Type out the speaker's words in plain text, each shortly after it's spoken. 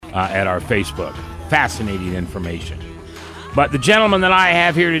at our Facebook. Fascinating information. But the gentleman that I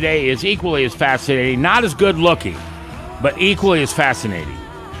have here today is equally as fascinating, not as good looking, but equally as fascinating.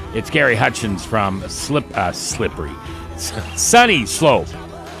 It's Gary Hutchins from Sunny Slope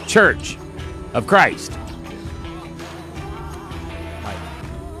Church of Christ.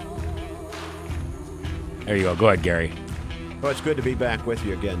 There you go. Go ahead, Gary. Well, it's good to be back with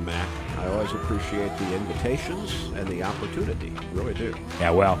you again, Matt. I always appreciate the invitations and the opportunity. Really do. Yeah,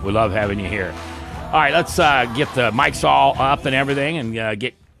 well, we love having you here. All right, let's get the mics all up and everything and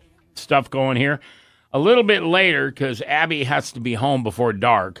get stuff going here. A little bit later, because Abby has to be home before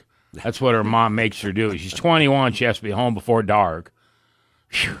dark. That's what her mom makes her do. She's 21. She has to be home before dark.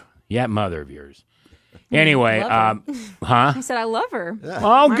 Whew, that mother of yours. Anyway, huh? I said I love her.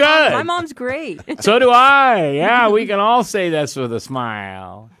 Oh, good. My mom's great. So do I. Yeah, we can all say this with a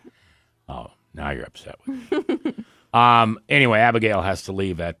smile. Oh, now you're upset with me. Anyway, Abigail has to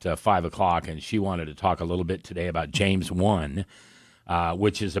leave at 5 o'clock, and she wanted to talk a little bit today about James 1,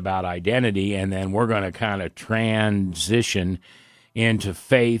 which is about identity, and then we're going to kind of transition into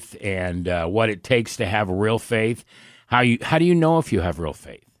faith and what it takes to have real faith. How do you know if you have real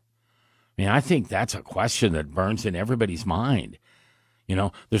faith? I mean, I think that's a question that burns in everybody's mind. You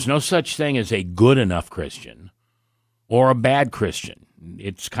know, there's no such thing as a good enough Christian or a bad Christian.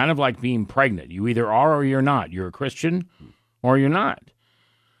 It's kind of like being pregnant. You either are or you're not. You're a Christian or you're not.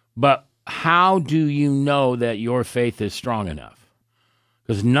 But how do you know that your faith is strong enough?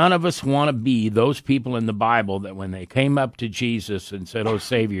 Because none of us want to be those people in the Bible that when they came up to Jesus and said, "Oh,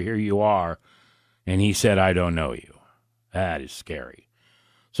 Savior, here you are," and he said, "I don't know you." That is scary.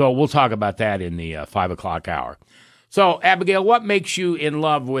 So we'll talk about that in the 5 o'clock hour. So, Abigail, what makes you in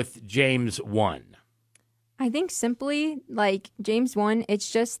love with James 1? I think simply, like James 1, it's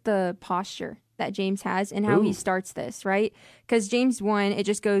just the posture that James has and how he starts this, right? Because James 1, it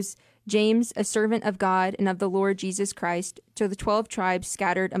just goes, James, a servant of God and of the Lord Jesus Christ, to the 12 tribes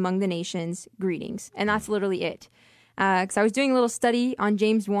scattered among the nations, greetings. And that's literally it. Because I was doing a little study on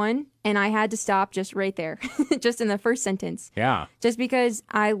James 1, and I had to stop just right there, just in the first sentence. Yeah. Just because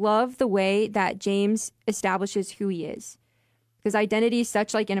I love the way that James establishes who he is. Because identity is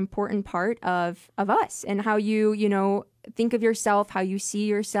such like an important part of us and how you think of yourself, how you see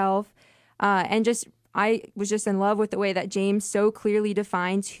yourself. And just I was just in love with the way that James so clearly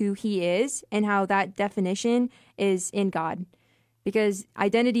defines who he is and how that definition is in God. Because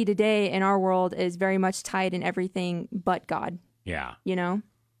identity today in our world is very much tied in everything but God. Yeah. You know?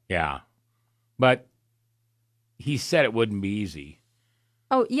 Yeah. But he said it wouldn't be easy.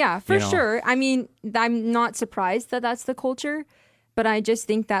 Oh, yeah, for sure. I mean, I'm not surprised that that's the culture, but I just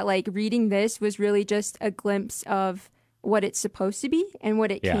think that, like, reading this was really just a glimpse of what it's supposed to be and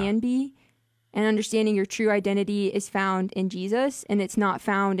what it can be, and understanding your true identity is found in Jesus, and it's not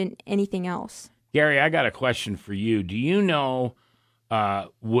found in anything else. Gary, I got a question for you. Do you know,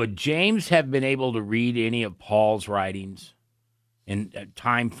 would James have been able to read any of Paul's writings in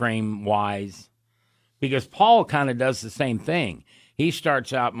time frame wise? Because Paul kind of does the same thing. He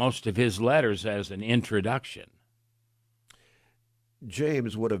starts out most of his letters as an introduction.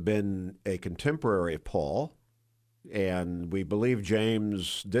 James would have been a contemporary of Paul, and we believe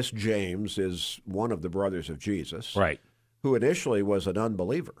this James is one of the brothers of Jesus, right? Who initially was an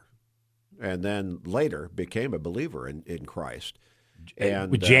unbeliever and then later became a believer in Christ.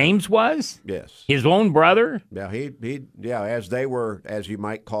 And James was? Yes. His own brother? Yeah, as they were, as you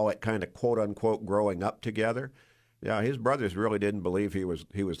might call it, kind of quote unquote growing up together. Yeah, his brothers really didn't believe he was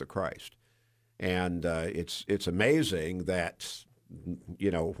the Christ. And it's amazing that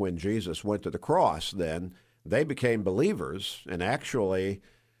when Jesus went to the cross, then they became believers, and actually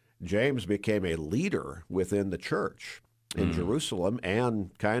James became a leader within the church in Jerusalem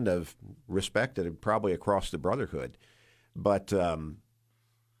and kind of respected probably across the brotherhood. But so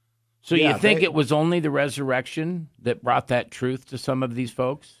you think it was only the resurrection that brought that truth to some of these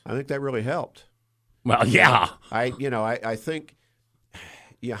folks? I think that really helped. Well, yeah. I think,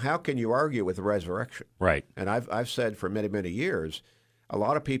 how can you argue with the resurrection? Right. And I've said for many, many years, a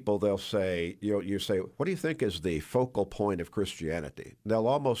lot of people, they'll say, you say, what do you think is the focal point of Christianity? They'll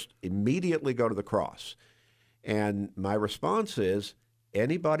almost immediately go to the cross. And my response is,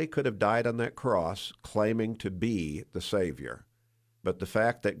 anybody could have died on that cross claiming to be the Savior. But the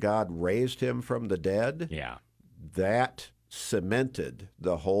fact that God raised him from the dead, that cemented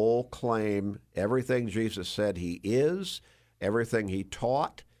the whole claim. Everything Jesus said he is, everything he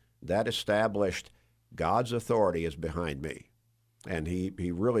taught, that established God's authority is behind me. And he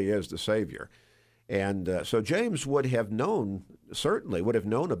really is the Savior. And so James certainly would have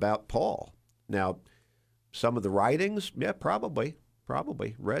known about Paul. Now, some of the writings, probably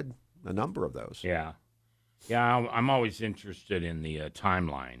probably read a number of those. Yeah. Yeah, I'm always interested in the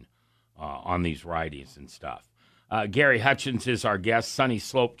timeline on these writings and stuff. Gary Hutchins is our guest, Sunny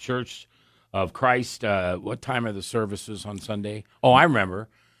Slope Church of Christ. What time are the services on Sunday? Oh, I remember.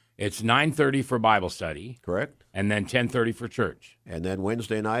 It's 9:30 for Bible study. Correct. And then 10:30 for church. And then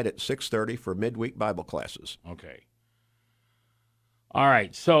Wednesday night at 6:30 for midweek Bible classes. Okay. All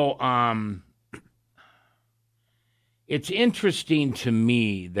right. So it's interesting to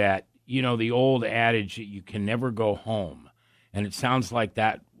me that, the old adage that you can never go home. And it sounds like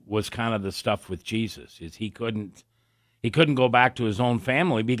that was kind of the stuff with Jesus, is he couldn't go back to his own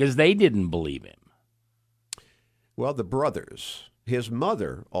family because they didn't believe him. Well, the brothers, his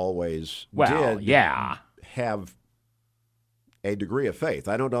mother always did have a degree of faith.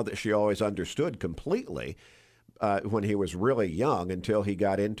 I don't know that she always understood completely when he was really young until he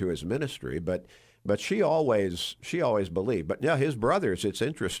got into his ministry, but she always believed. But now his brothers, it's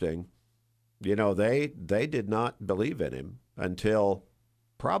interesting, they did not believe in him until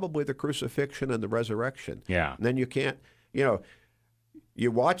probably the crucifixion and the resurrection. Yeah. And then you can't,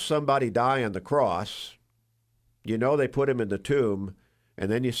 you watch somebody die on the cross, they put him in the tomb,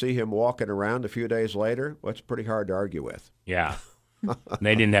 and then you see him walking around a few days later. Well, it's pretty hard to argue with. Yeah.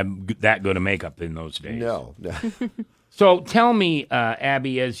 They didn't have that good a makeup in those days. No. So tell me,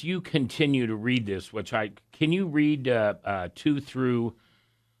 Abby, as you continue to read this, can you read 2 through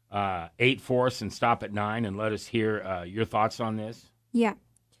 8 for us and stop at 9 and let us hear your thoughts on this? Yeah.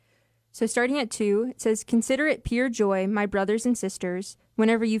 So starting at 2, it says, "Consider it pure joy, my brothers and sisters,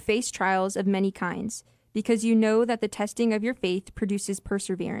 whenever you face trials of many kinds, because you know that the testing of your faith produces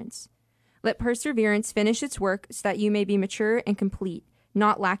perseverance. Let perseverance finish its work so that you may be mature and complete,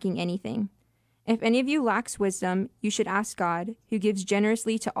 not lacking anything. If any of you lacks wisdom, you should ask God, who gives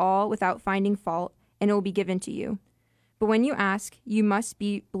generously to all without finding fault, and it will be given to you. But when you ask, you must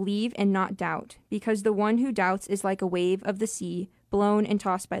believe and not doubt, because the one who doubts is like a wave of the sea, blown and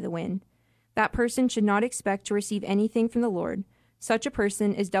tossed by the wind. That person should not expect to receive anything from the Lord. Such a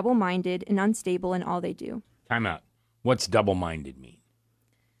person is double-minded and unstable in all they do." Time out. What's double-minded mean?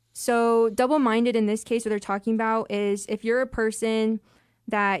 So double-minded in this case, what they're talking about is if you're a person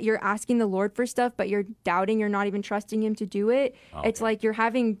that you're asking the Lord for stuff, but you're doubting, you're not even trusting him to do it. Okay. It's like you're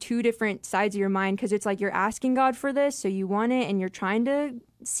having two different sides of your mind, because it's like you're asking God for this, so you want it, and you're trying to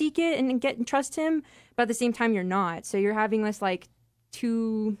seek it and trust him, but at the same time you're not. So you're having this like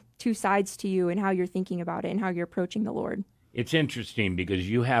two sides to you and how you're thinking about it and how you're approaching the Lord. It's interesting because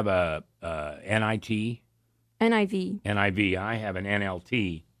you have a NIV. I have an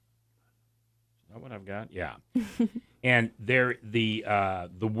NLT. Is that what I've got? Yeah. And there,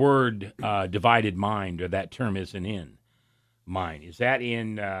 the word divided mind, or that term isn't in mine. Is that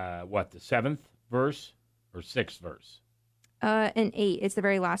in the 7th verse or 6th verse? And 8. It's the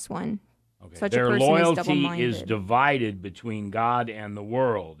very last one. Okay. Such Their a person loyalty is divided between God and the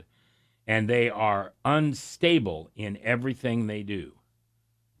world, and they are unstable in everything they do.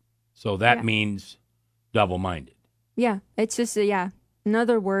 So that means double-minded. Yeah, it's just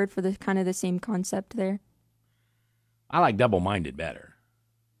another word for the kind of the same concept there. I like double-minded better.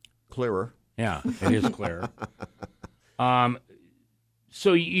 Clearer. Yeah, it is clearer.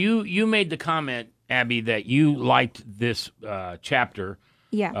 So you made the comment, Abby, that you liked this chapter.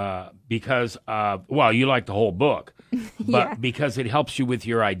 Yeah. Because you like the whole book, but because it helps you with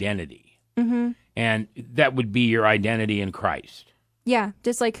your identity. Mm-hmm. And that would be your identity in Christ. Yeah,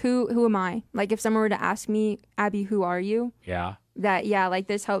 just like who am I? Like if someone were to ask me, Abby, who are you? Yeah. Like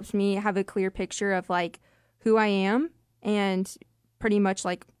this helps me have a clear picture of like who I am and pretty much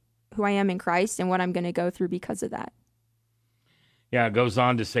like who I am in Christ and what I'm going to go through because of that. Yeah, it goes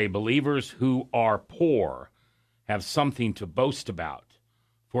on to say, believers who are poor have something to boast about,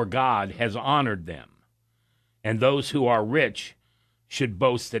 for God has honored them. And those who are rich should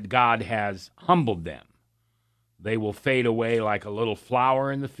boast that God has humbled them. They will fade away like a little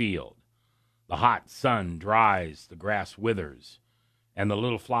flower in the field. The hot sun dries, the grass withers, and the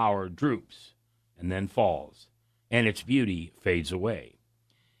little flower droops and then falls, and its beauty fades away.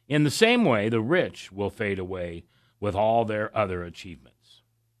 In the same way, the rich will fade away with all their other achievements.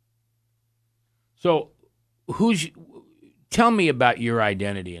 So, tell me about your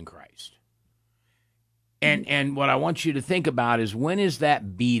identity in Christ. And what I want you to think about is, when is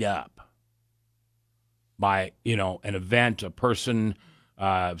that beat up by, an event, a person,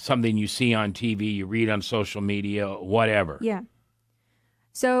 something you see on TV, you read on social media, whatever? Yeah.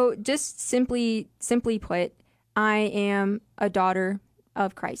 So just simply put, I am a daughter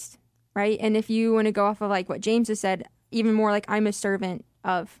of Christ, right? And if you want to go off of like what James has said, even more like I'm a servant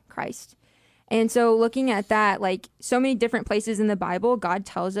of Christ. And so looking at that, like so many different places in the Bible, God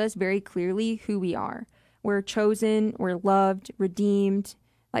tells us very clearly who we are. We're chosen, we're loved, redeemed,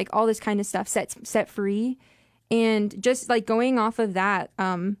 like all this kind of stuff, set free. And just like going off of that,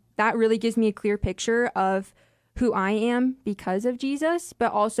 that really gives me a clear picture of who I am because of Jesus,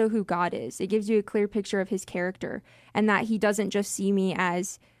 but also who God is. It gives you a clear picture of his character, and that he doesn't just see me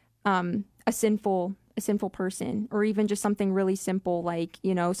as a sinful person, or even just something really simple, like,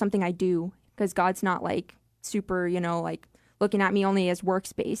 you know, something I do, because God's not like super, you know, like looking at me only as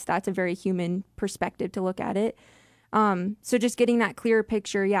workspace. That's a very human perspective to look at it. So just getting that clearer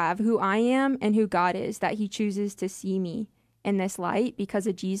picture, of who I am and who God is, that he chooses to see me in this light because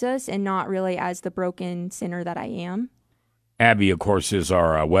of Jesus and not really as the broken sinner that I am. Abby, of course, is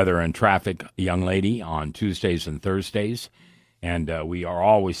our weather and traffic young lady on Tuesdays and Thursdays, and we are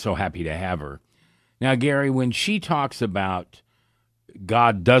always so happy to have her. Now, Gary, when she talks about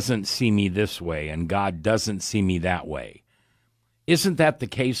God doesn't see me this way and God doesn't see me that way, isn't that the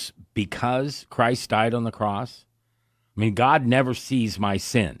case because Christ died on the cross? I mean, God never sees my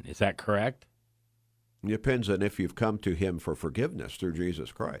sin. Is that correct? It depends on if you've come to him for forgiveness through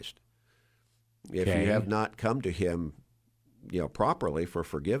Jesus Christ. If Okay. you have not come to him, properly for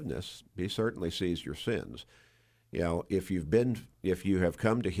forgiveness, he certainly sees your sins. If you have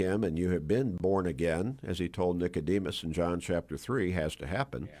come to him and you have been born again, as he told Nicodemus in John chapter 3 has to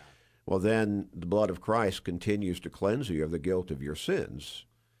happen, well, then the blood of Christ continues to cleanse you of the guilt of your sins.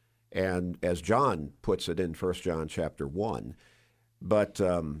 And as John puts it in 1 John chapter 1, but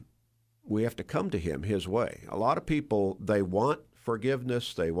we have to come to him his way. A lot of people, they want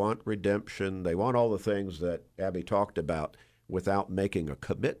forgiveness, they want redemption, they want all the things that Abby talked about without making a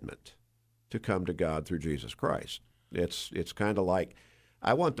commitment to come to God through Jesus Christ. It's kind of like,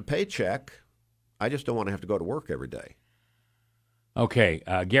 I want the paycheck, I just don't want to have to go to work every day. Okay,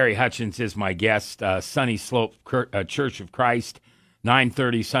 Gary Hutchins is my guest, Sunny Slope Church of Christ,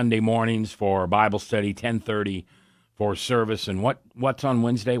 9:30 Sunday mornings for Bible study, 10:30 for service. And what's on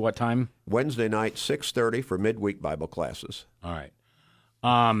Wednesday? What time? Wednesday night, 6:30 for midweek Bible classes. All right.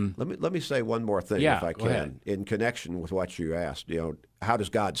 Let me say one more thing, if I go ahead. can, in connection with what you asked. How does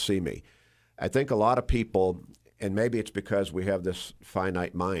God see me? I think a lot of people, and maybe it's because we have this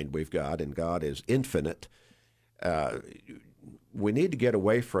finite mind we've got, and God is infinite. We need to get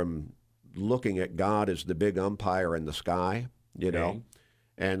away from looking at God as the big umpire in the sky, Okay.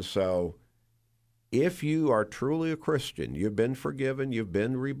 And so if you are truly a Christian, you've been forgiven, you've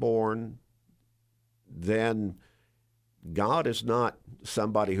been reborn, then God is not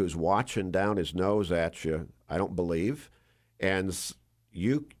somebody who's watching down his nose at you, I don't believe, and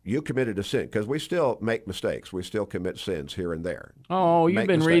you committed a sin, because we still make mistakes. We still commit sins here and there. Oh, you've Make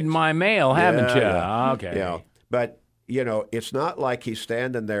been mistakes. reading my mail, haven't you? Yeah. Okay. But, it's not like he's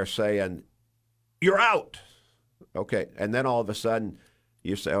standing there saying, you're out. Okay, and then all of a sudden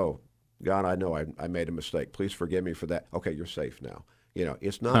you say, oh, God, I know I made a mistake. Please forgive me for that. Okay, you're safe now.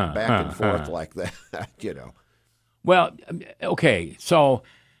 It's not back and forth like that, Well, okay, so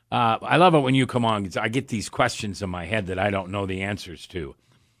I love it when you come on, 'cause I get these questions in my head that I don't know the answers to.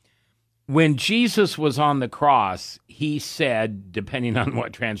 When Jesus was on the cross, he said, depending on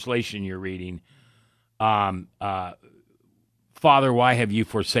what translation you're reading, Father, why have you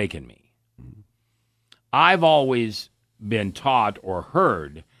forsaken me? I've always been taught or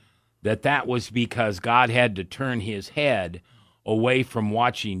heard that was because God had to turn his head away from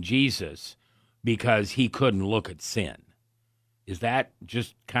watching Jesus because he couldn't look at sin. Is that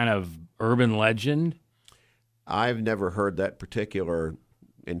just kind of urban legend? I've never heard that particular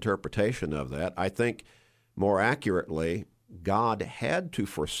interpretation of that. I think more accurately, God had to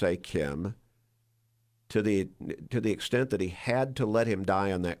forsake him to the extent that he had to let him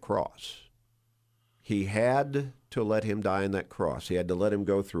die on that cross. He had to let him die on that cross. He had to let him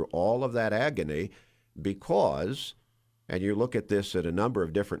go through all of that agony because, and you look at this at a number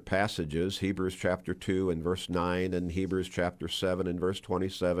of different passages, Hebrews chapter 2 and verse 9, and Hebrews chapter 7 and verse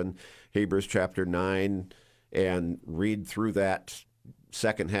 27, Hebrews chapter 9, and read through that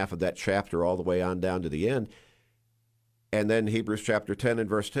second half of that chapter all the way on down to the end. And then Hebrews chapter 10 and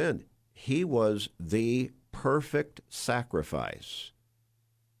verse 10, he was the perfect sacrifice.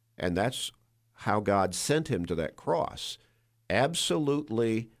 And that's how God sent him to that cross.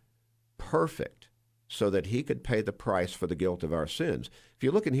 Absolutely perfect, so that he could pay the price for the guilt of our sins. If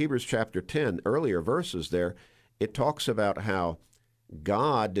you look in Hebrews chapter 10, earlier verses there, it talks about how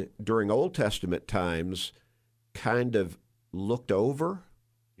God, during Old Testament times, kind of looked over,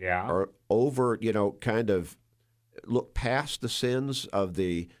 kind of looked past the sins of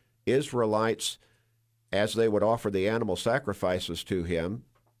the Israelites as they would offer the animal sacrifices to him.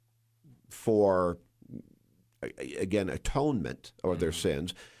 for, again, atonement of their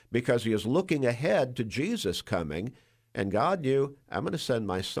sins, because he is looking ahead to Jesus coming, and God knew, I'm going to send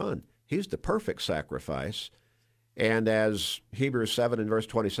my son. He's the perfect sacrifice. And as Hebrews 7 and verse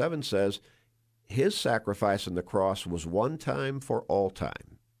 27 says, his sacrifice on the cross was one time for all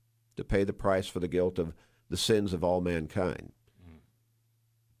time to pay the price for the guilt of the sins of all mankind.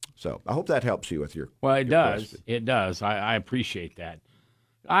 So I hope that helps you with your Well, it does. question. It does. I appreciate that.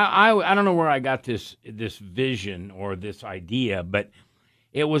 I don't know where I got this vision or this idea, but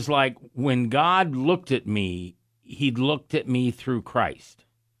it was like when God looked at me, he looked at me through Christ.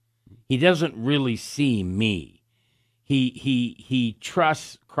 He doesn't really see me. He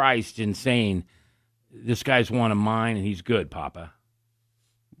trusts Christ in saying, this guy's one of mine and he's good, Papa.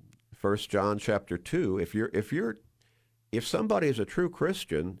 1 John chapter 2, if somebody is a true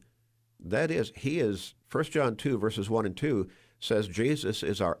Christian, that is, he is, 1 John 2 verses 1 and 2 says Jesus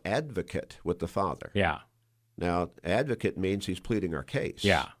is our advocate with the Father. Yeah. Now, advocate means he's pleading our case.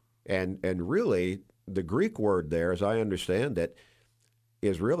 Yeah. And really, the Greek word there, as I understand it,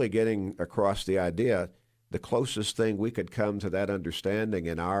 is really getting across the idea, the closest thing we could come to that understanding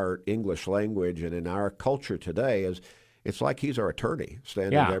in our English language and in our culture today is it's like he's our attorney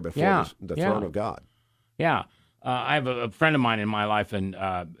standing there before the throne of God. Yeah. I have a friend of mine in my life, and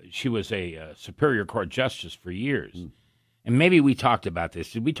she was a Superior Court justice for years. And maybe we talked about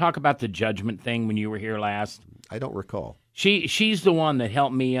this. Did we talk about the judgment thing when you were here last? I don't recall. She's the one that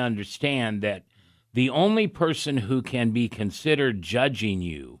helped me understand that the only person who can be considered judging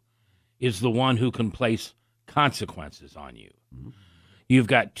you is the one who can place consequences on you. You've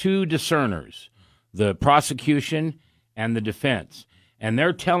got two discerners, the prosecution and the defense, and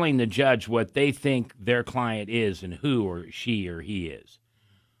they're telling the judge what they think their client is and who or she or he is.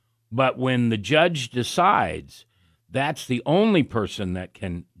 But when the judge decides, that's the only person that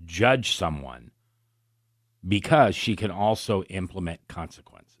can judge someone because she can also implement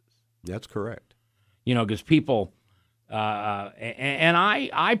consequences. That's correct. You know, because people, and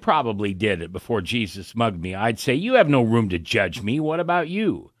I probably did it before Jesus mugged me. I'd say, you have no room to judge me. What about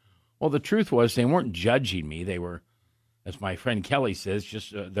you? Well, the truth was they weren't judging me. They were, as my friend Kelly says,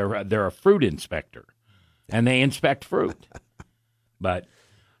 just they're a fruit inspector, and they inspect fruit. But,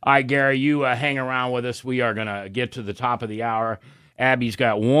 all right, Gary, you hang around with us. We are going to get to the top of the hour. Abby's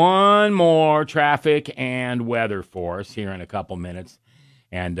got one more traffic and weather for us here in a couple minutes,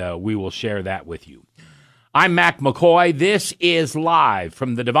 and we will share that with you. I'm Mac McCoy. This is live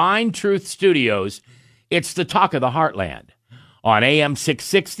from the Divine Truth Studios. It's the Talk of the Heartland on AM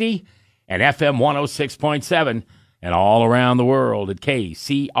 660 and FM 106.7 and all around the world at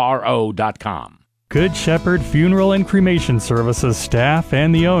KCRO.com. Good Shepherd Funeral and Cremation Services staff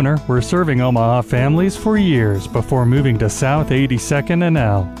and the owner were serving Omaha families for years before moving to South 82nd and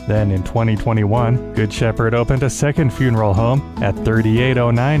L. Then in 2021, Good Shepherd opened a second funeral home at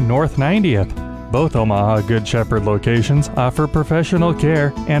 3809 North 90th. Both Omaha Good Shepherd locations offer professional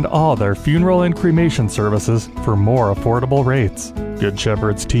care and all their funeral and cremation services for more affordable rates. Good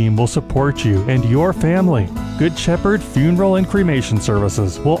Shepherd's team will support you and your family. Good Shepherd Funeral and Cremation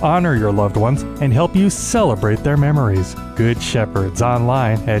Services will honor your loved ones and help you celebrate their memories. Good Shepherd's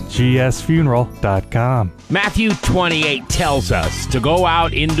online at gsfuneral.com. Matthew 28 tells us to go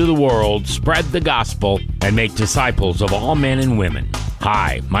out into the world, spread the gospel, and make disciples of all men and women.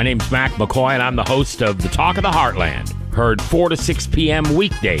 Hi, my name's Mac McCoy, and I'm the host of The Talk of the Heartland. Heard 4 to 6 p.m.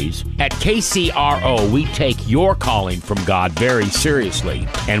 weekdays. At KCRO, we take your calling from God very seriously,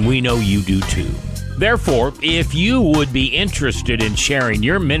 and we know you do too. Therefore, if you would be interested in sharing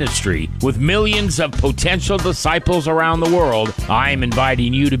your ministry with millions of potential disciples around the world, I am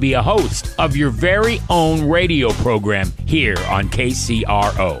inviting you to be a host of your very own radio program here on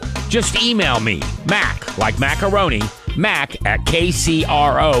KCRO. Just email me, Mac, like macaroni, mac@kcro.com.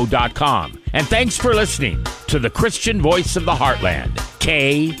 And thanks for listening to the Christian Voice of the Heartland,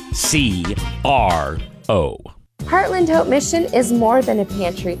 KCRO. Heartland Hope Mission is more than a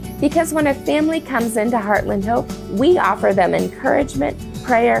pantry, because when a family comes into Heartland Hope, we offer them encouragement,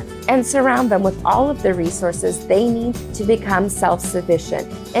 prayer, and surround them with all of the resources they need to become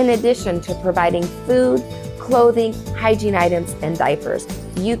self-sufficient, in addition to providing food, clothing, hygiene items, and diapers.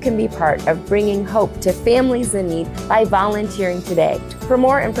 You can be part of bringing hope to families in need by volunteering today. For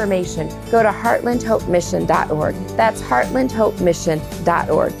more information, go to heartlandhopemission.org. That's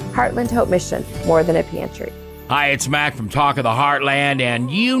heartlandhopemission.org. Heartland Hope Mission, more than a pantry. Hi, it's Mac from Talk of the Heartland, and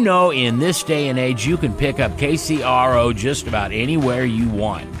you know in this day and age you can pick up KCRO just about anywhere you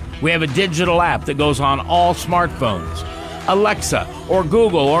want. We have a digital app that goes on all smartphones, Alexa or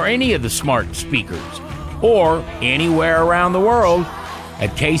Google or any of the smart speakers, or anywhere around the world. at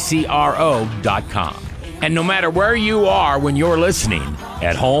kcro.com. And no matter where you are when you're listening,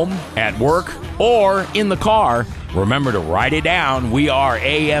 at home, at work, or in the car, remember to write it down. We are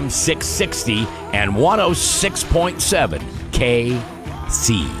AM 660 and 106.7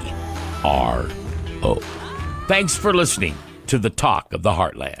 KCRO. Thanks for listening to the Talk of the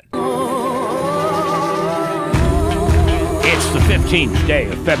Heartland. It's the 15th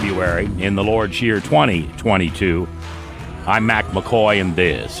day of February in the Lord's year 2022. I'm Mac McCoy, and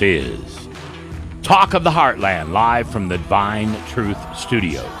this is Talk of the Heartland, live from the Divine Truth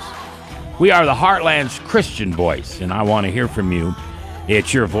Studios. We are the Heartland's Christian voice, and I want to hear from you.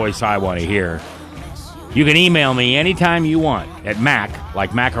 It's your voice I want to hear. You can email me anytime you want at mac,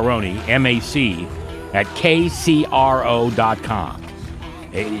 like macaroni, M-A-C, at kcro.com.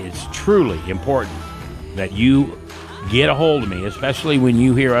 It is truly important that you get a hold of me, especially when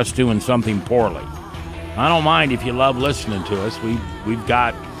you hear us doing something poorly. I don't mind if you love listening to us. We've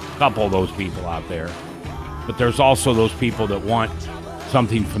got a couple of those people out there. But there's also those people that want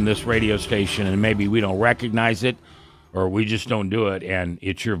something from this radio station, and maybe we don't recognize it, or we just don't do it, and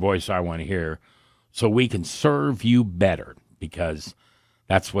it's your voice I want to hear, so we can serve you better, because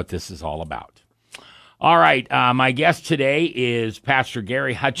that's what this is all about. All right, my guest today is Pastor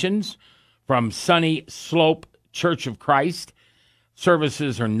Gary Hutchins from Sunny Slope Church of Christ.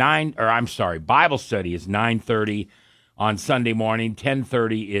 Services are Bible study is 9:30 on Sunday morning.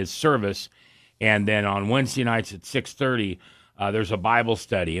 10:30 is service, and then on Wednesday nights at 6:30, there's a Bible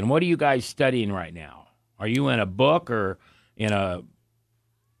study. And what are you guys studying right now? Are you in a book or in a?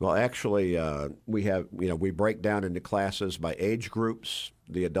 Well, actually, we break down into classes by age groups.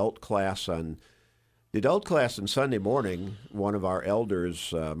 The adult class on Sunday morning, one of our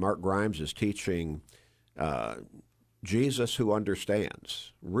elders, Mark Grimes, is teaching Jesus Who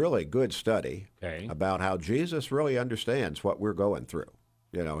Understands. Really good study about how Jesus really understands what we're going through.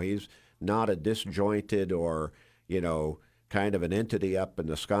 You know, he's not a disjointed or, kind of an entity up in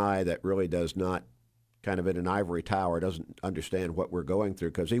the sky that really does not, kind of in an ivory tower, doesn't understand what we're going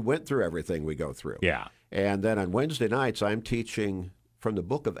through, because he went through everything we go through. Yeah. And then on Wednesday nights, I'm teaching from the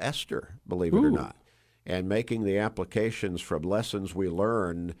book of Esther, believe it or not, and making the applications from lessons we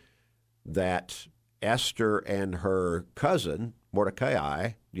learn that Esther and her cousin,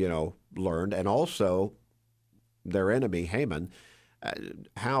 Mordecai, learned, and also their enemy, Haman,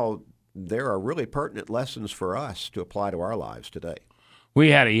 how there are really pertinent lessons for us to apply to our lives today.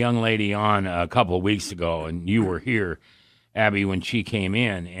 We had a young lady on a couple of weeks ago, and you were here, Abby, when she came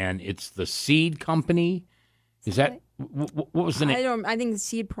in, and it's the Seed Company. Is that what was the name? I think the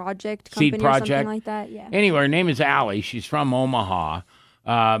Seed Project Company Seed Project, or something like that. Yeah. Anyway, her name is Allie. She's from Omaha.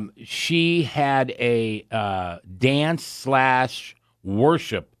 She had a dance/worship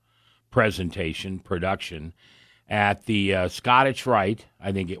production at the Scottish Rite,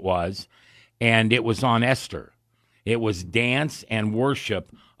 I think it was, and it was on Esther. It was dance and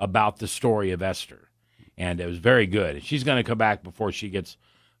worship about the story of Esther, and it was very good. She's going to come back before she gets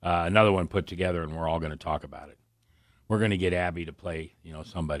another one put together, and we're all going to talk about it. We're going to get Abby to play,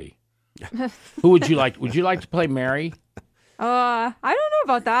 somebody. Who would you like? Would you like to play Mary? I don't know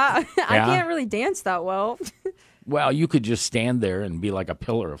about that. Yeah? I can't really dance that well. Well, you could just stand there and be like a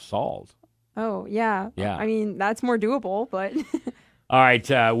pillar of salt. Oh, yeah. Yeah. I mean, that's more doable, but. All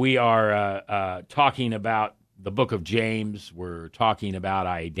right. We are talking about the book of James. We're talking about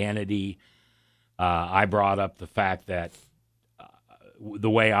identity. I brought up the fact that the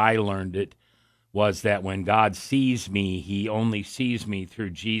way I learned it was that when God sees me, he only sees me through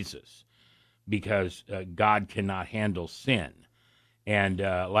Jesus, because God cannot handle sin. And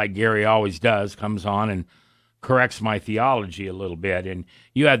like Gary always does, comes on and corrects my theology a little bit. And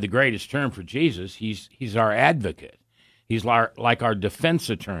you had the greatest term for Jesus. He's our advocate. He's like our defense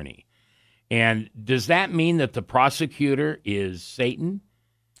attorney. And does that mean that the prosecutor is Satan?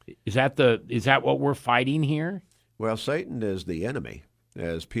 Is that what we're fighting here? Well, Satan is the enemy,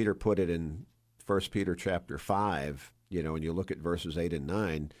 as Peter put it in 1 Peter chapter 5. When you look at verses 8 and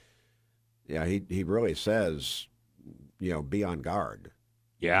 9, yeah, he really says, be on guard.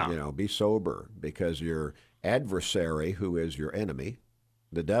 Yeah. Be sober, because your adversary, who is your enemy,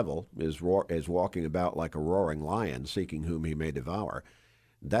 the devil, is walking about like a roaring lion, seeking whom he may devour.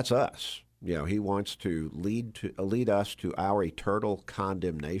 That's us. He wants to lead us to our eternal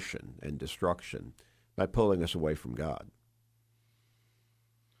condemnation and destruction by pulling us away from God.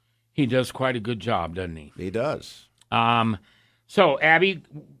 He does quite a good job, doesn't he? He does. So, Abby,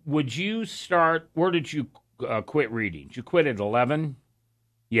 would you start? Where did you quit reading? Did you quit at 11?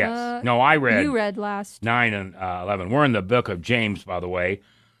 Yes. No, I read. You read last. 9 and 11. We're in the book of James, by the way.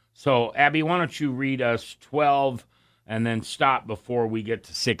 So, Abby, why don't you read us 12 and then stop before we get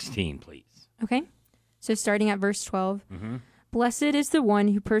to 16, please. Okay. So starting at verse 12. Blessed is the one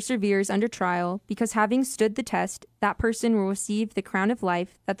who perseveres under trial, because having stood the test, that person will receive the crown of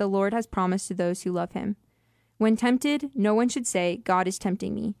life that the Lord has promised to those who love him. When tempted, no one should say, God is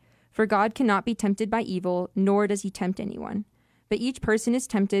tempting me. For God cannot be tempted by evil, nor does he tempt anyone. But each person is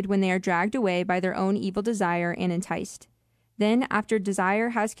tempted when they are dragged away by their own evil desire and enticed. Then, after desire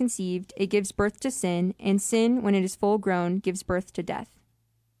has conceived, it gives birth to sin, and sin, when it is full grown, gives birth to death.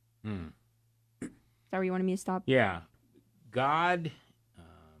 Is that where you wanted me to stop? Yeah. God,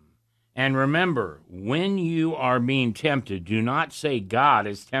 and remember, when you are being tempted, do not say, God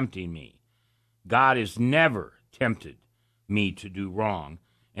is tempting me. God has never tempted me to do wrong,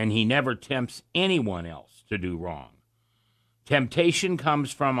 and he never tempts anyone else to do wrong. Temptation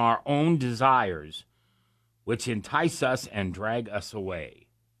comes from our own desires, which entice us and drag us away.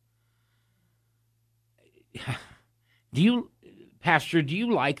 Pastor, do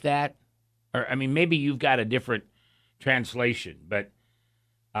you like that? Or, I mean, maybe you've got a different translation, but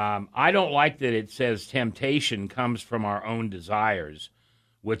I don't like that it says temptation comes from our own desires,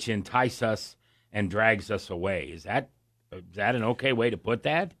 which entice us and drags us away. Is that an okay way to put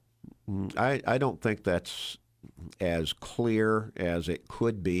that? I don't think that's as clear as it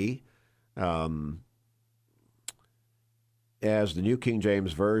could be. As the New King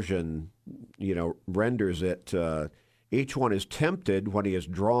James Version, renders it, each one is tempted when he is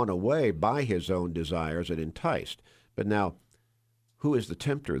drawn away by his own desires and enticed. But now, who is the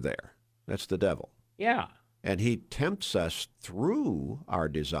tempter there? That's the devil. Yeah. And he tempts us through our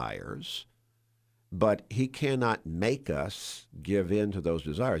desires, but he cannot make us give in to those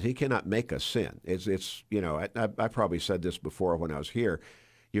desires. He cannot make us sin. I probably said this before when I was here.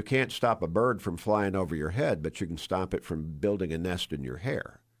 You can't stop a bird from flying over your head, but you can stop it from building a nest in your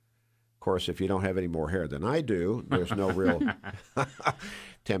hair. Of course, if you don't have any more hair than I do, there's no real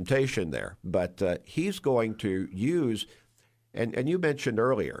temptation there. But he's going to use, and you mentioned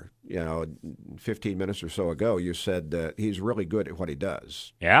earlier, 15 minutes or so ago, you said he's really good at what he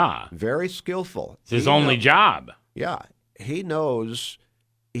does. Yeah. Very skillful. It's his only job. Yeah. He knows,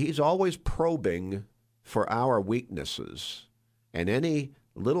 he's always probing for our weaknesses and any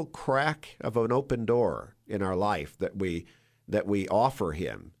little crack of an open door in our life that we offer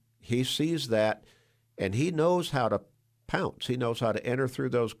him. He sees that, and he knows how to pounce. He knows how to enter through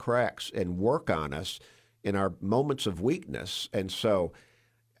those cracks and work on us in our moments of weakness. And so,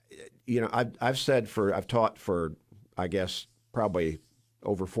 I've taught for, I guess, probably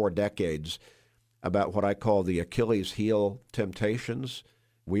over 4 decades about what I call the Achilles heel temptations.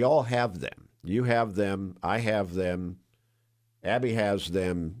 We all have them. You have them. I have them. Abby has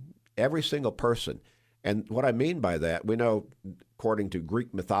them. Every single person. And what I mean by that, we know, according to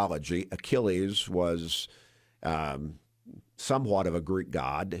Greek mythology, Achilles was somewhat of a Greek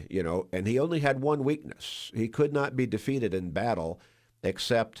god, and he only had one weakness. He could not be defeated in battle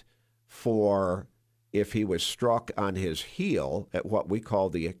except for if he was struck on his heel at what we call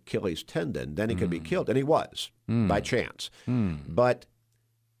the Achilles tendon, then he could be killed. And he was, by chance. But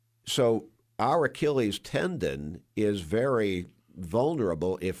so our Achilles tendon is very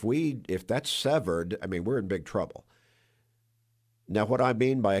vulnerable. If that's severed, we're in big trouble. Now, what I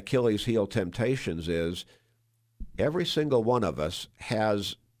mean by Achilles heel temptations is every single one of us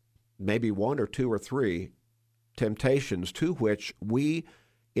has maybe 1 or 2 or 3 temptations to which we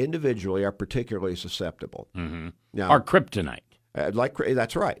individually are particularly susceptible. Now, Our kryptonite.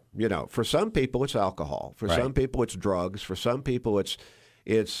 That's right. For some people it's alcohol. For some people it's drugs. For some people it's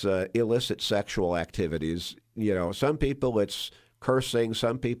illicit sexual activities. Some people it's cursing.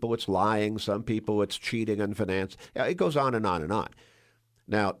 Some people it's lying. Some people it's cheating on finance. It goes on and on and on.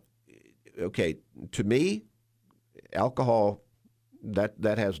 Now, okay, to me, alcohol,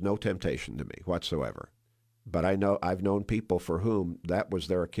 that has no temptation to me whatsoever. But I've known people for whom that was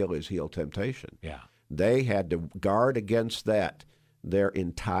their Achilles heel temptation. Yeah. They had to guard against that their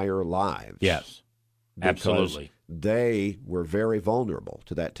entire lives. Yes, absolutely. They were very vulnerable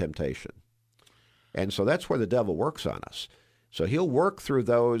to that temptation. And so that's where the devil works on us. So he'll work through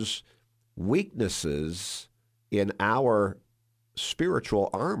those weaknesses in our spiritual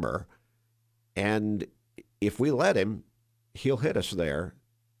armor, and if we let him, he'll hit us there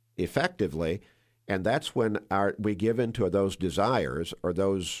effectively, and that's when we give into those desires or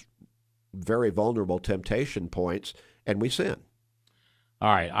those very vulnerable temptation points, and we sin. All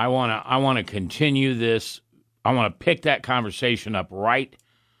right, I want to continue this. I want to pick that conversation up right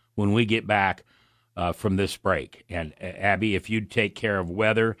when we get back from this break. And Abby, if you'd take care of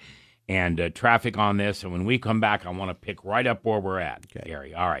weather and traffic on this, and when we come back, I want to pick right up where we're at, okay.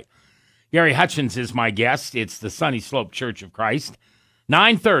 Gary. All right. Gary Hutchins is my guest. It's the Sunny Slope Church of Christ.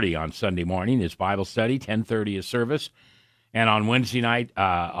 9:30 on Sunday morning is Bible study. 10:30 is service. And on Wednesday night,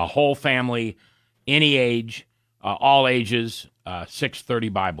 a whole family, any age, all ages, 6:30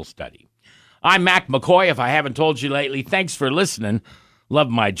 Bible study. I'm Mac McCoy. If I haven't told you lately, thanks for listening. Love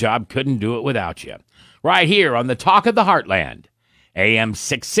my job. Couldn't do it without you. Right here on the Talk of the Heartland, AM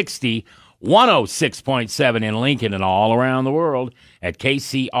 660, 106.7 in Lincoln and all around the world at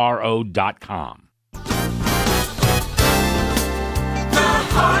kcro.com. The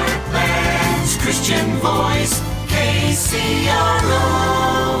Heartland's Christian Voice, KCRO.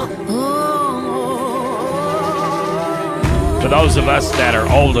 For those of us that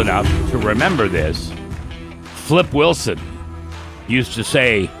are old enough to remember this, Flip Wilson used to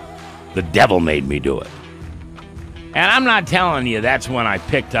say, "The devil made me do it." And I'm not telling you that's when I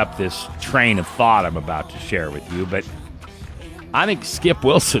picked up this train of thought I'm about to share with you, but I think Flip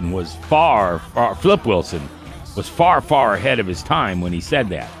Wilson was far ahead of his time when he said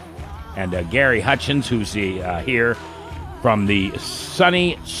that. And Gary Hutchins, who's here from the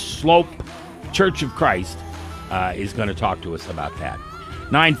Sunny Slope Church of Christ, is going to talk to us about that.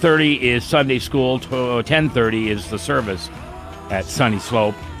 9:30 is Sunday school. 10:30 is the service at Sunny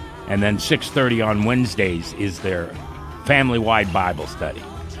Slope. And then 6:30 on Wednesdays is their family-wide Bible study.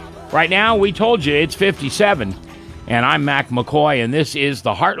 Right now, we told you it's 57, and I'm Mac McCoy, and this is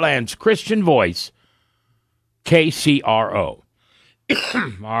the Heartland's Christian Voice, KCRO.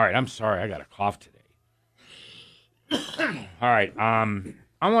 All right, I'm sorry, I got a cough today. All right,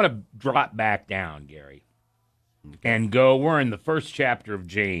 I want to drop back down, Gary, and go. We're in the first chapter of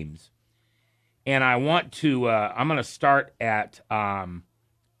James, and I want to. I'm going to start at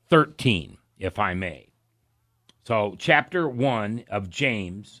 13, if I may. So, chapter 1 of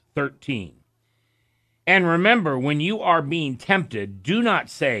James 13. And remember, when you are being tempted, do not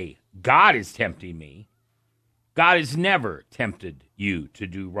say, "God is tempting me." God has never tempted you to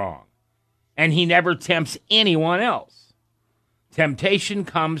do wrong, and he never tempts anyone else. Temptation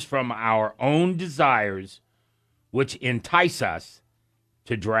comes from our own desires, which entice us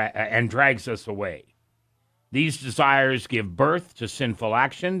to and drags us away. These desires give birth to sinful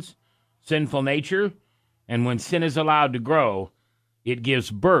actions, sinful nature, and when sin is allowed to grow, it gives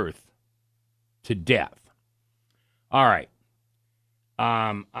birth to death. All right.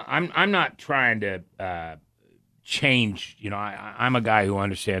 I'm not trying to change. You know, I'm a guy who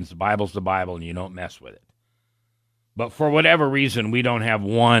understands the Bible's the Bible and you don't mess with it. But for whatever reason, we don't have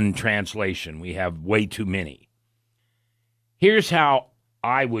one translation. We have way too many. Here's how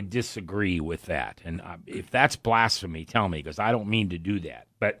I would disagree with that. And if that's blasphemy, tell me, because I don't mean to do that.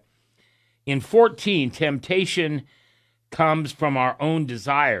 But in 14, temptation comes from our own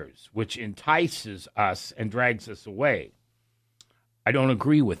desires, which entices us and drags us away. I don't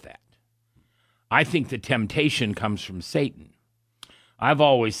agree with that. I think the temptation comes from Satan. I've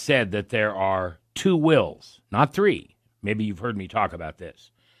always said that there are two wills, not three. Maybe you've heard me talk about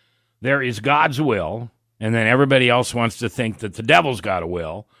this. There is God's will, and then everybody else wants to think that the devil's got a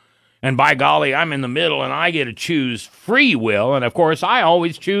will. And by golly, I'm in the middle, and I get to choose free will. And, of course, I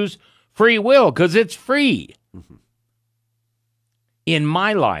always choose free will because it's free. Mm-hmm. In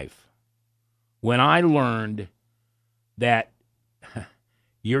my life, when I learned that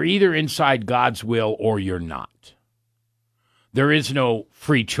you're either inside God's will or you're not. There is no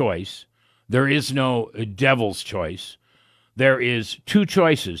free choice. There is no devil's choice. There is two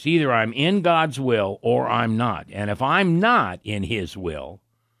choices. Either I'm in God's will or I'm not. And if I'm not in his will,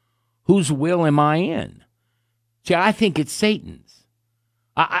 whose will am I in? See, I think it's Satan's.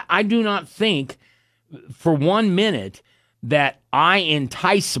 I do not think for 1 minute that I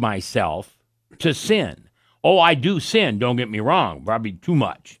entice myself to sin. Oh, I do sin, don't get me wrong, probably too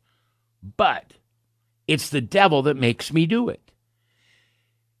much. But it's the devil that makes me do it.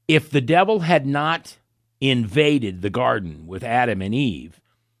 If the devil had not invaded the garden with Adam and Eve,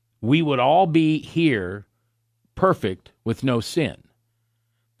 we would all be here perfect with no sin.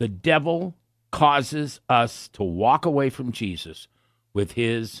 The devil causes us to walk away from Jesus with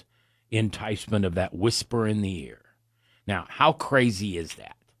his enticement of that whisper in the ear. Now, how crazy is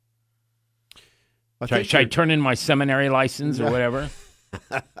that? Should I turn in my seminary license or whatever?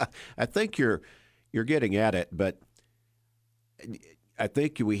 I think you're getting at it, but I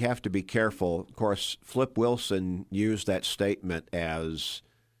think we have to be careful. Of course, Flip Wilson used that statement as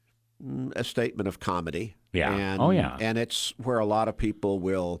a statement of comedy. Yeah. And, and it's where a lot of people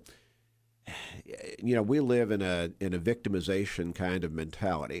will, we live in a victimization kind of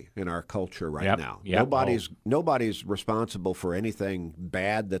mentality in our culture right now. Yep. Nobody's responsible for anything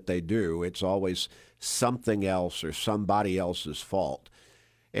bad that they do. It's always something else or somebody else's fault.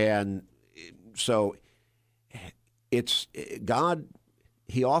 And so it's God.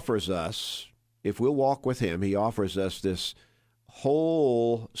 He offers us, if we'll walk with him, he offers us this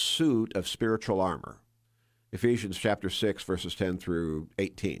whole suit of spiritual armor. Ephesians chapter 6, verses 10 through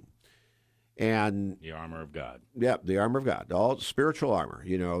 18. And The armor of God. yeah, the armor of God, all spiritual armor.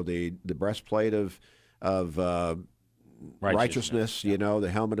 You know, the breastplate of righteousness. You know,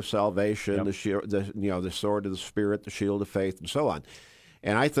 the helmet of salvation, Yep. the shield, the sword of the Spirit, the shield of faith, and so on.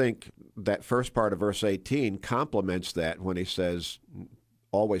 And I think that first part of verse 18 complements that when he says,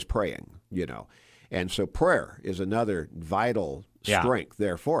 "Always praying." You know, and so prayer is another vital strength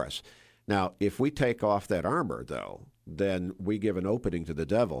there for us. Now, if we take off that armor, though, then we give an opening to the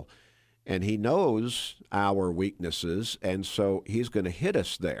devil. And he knows our weaknesses, and so he's going to hit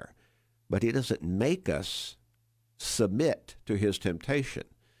us there. But he doesn't make us submit to his temptation.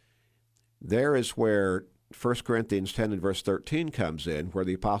 There is where 1 Corinthians 10 and verse 13 comes in, where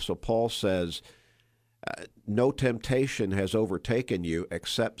the Apostle Paul says, "No temptation has overtaken you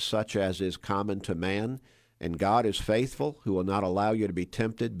except such as is common to man, and God is faithful, who will not allow you to be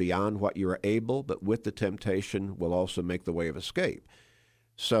tempted beyond what you are able, but with the temptation will also make the way of escape."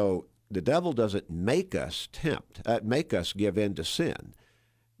 So the devil doesn't make us make us give in to sin.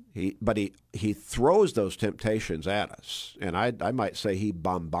 But he throws those temptations at us. And I might say he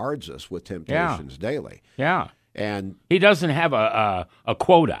bombards us with temptations daily. Yeah. And He doesn't have a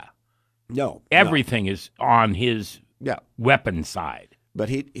quota. no. Everything is on his Yeah. weapon side. But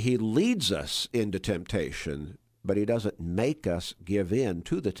he leads us into temptation, but he doesn't make us give in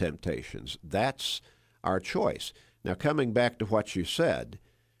to the temptations. That's our choice. Now, coming back to what you said,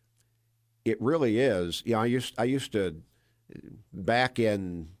 it really is. You know, I used to, back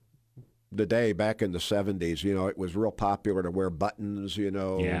in the 70s, you know, it was real popular to wear buttons, you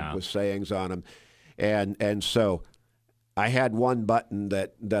know, with sayings on them. And so I had one button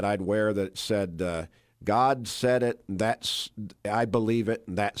that I'd wear that said, "God said it, and I believe it,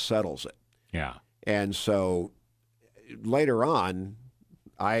 and that settles it." Yeah. And so later on,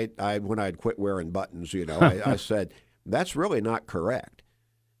 I when I'd quit wearing buttons, you know, I said, that's really not correct.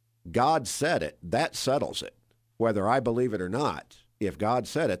 God said it, that settles it. Whether I believe it or not, if God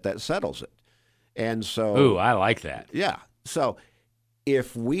said it, that settles it. And so, Ooh, I like that. yeah. So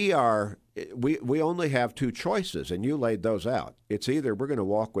if we only have two choices, and you laid those out. It's either we're going to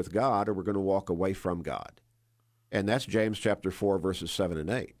walk with God or we're going to walk away from God. And that's James chapter 4, verses 7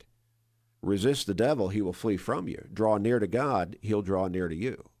 and 8. Resist the devil, he will flee from you. Draw near to God, he'll draw near to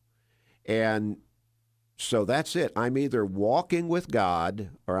you. And so that's it. I'm either walking with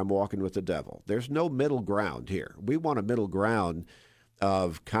God or I'm walking with the devil. There's no middle ground here. We want a middle ground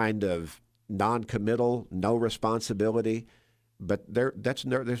of kind of non-committal, no responsibility, but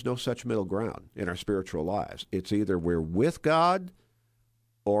there's no such middle ground in our spiritual lives. It's either we're with God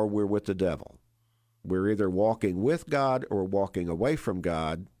or we're with the devil. We're either walking with God or walking away from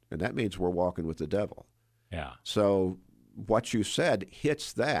God, and that means we're walking with the devil. Yeah. So what you said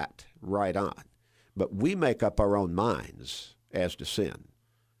hits that right on. But we make up our own minds as to sin.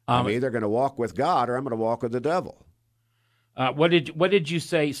 I'm either going to walk with God or I'm going to walk with the devil. What did you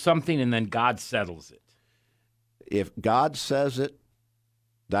say? Something, and then God settles it. If God says it,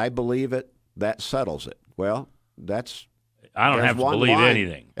 I believe it, that settles it. Well, I don't there's have to one believe line.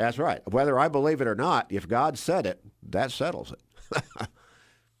 anything. That's right. Whether I believe it or not, if God said it, that settles it.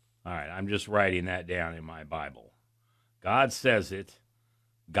 All right, I'm just writing that down in my Bible. God says it,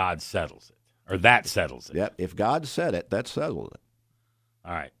 God settles it. Or that settles it. Yep. If God said it, that settles it.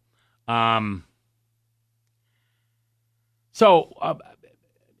 All right. So,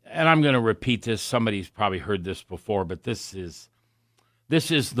 and I'm going to repeat this. Somebody's probably heard this before, but this is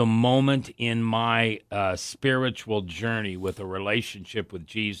the moment in my spiritual journey with a relationship with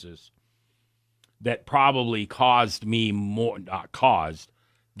Jesus that probably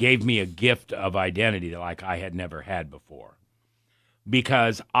gave me a gift of identity like I had never had before.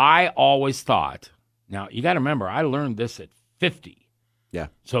 Because I always thought, now you got to remember, I learned this at 50. Yeah.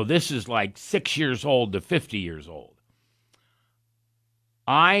 So this is like 6 years old to 50 years old.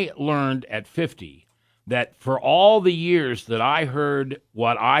 I learned at 50 that for all the years that I heard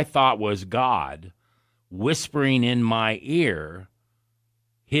what I thought was God whispering in my ear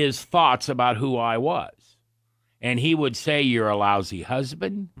his thoughts about who I was. And he would say, you're a lousy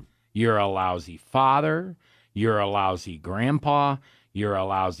husband, you're a lousy father, you're a lousy grandpa, you're a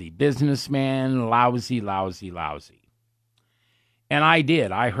lousy businessman, lousy, lousy, lousy. And I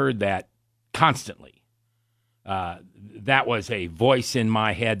did. I heard that constantly. That was a voice in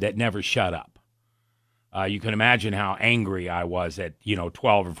my head that never shut up. You can imagine how angry I was at,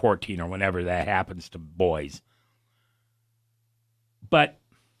 12 or 14 or whenever that happens to boys. But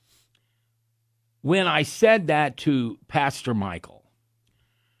when I said that to Pastor Michael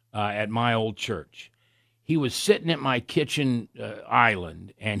at my old church, he was sitting at my kitchen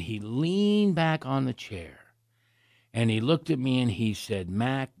island, and he leaned back on the chair, and he looked at me and he said,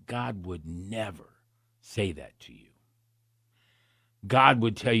 Mac, God would never say that to you. God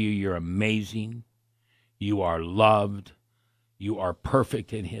would tell you you're amazing, you are loved, you are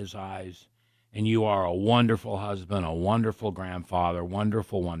perfect in his eyes, and you are a wonderful husband, a wonderful grandfather,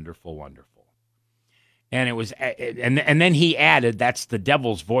 wonderful, wonderful, wonderful. And it was, and then he added, that's the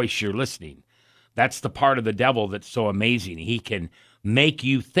devil's voice you're listening. That's the part of the devil that's so amazing. He can make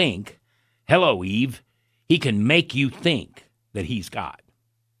you think, hello, Eve. He can make you think that he's God.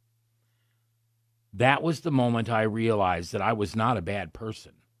 That was the moment I realized that I was not a bad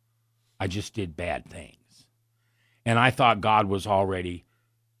person. I just did bad things. And I thought God was already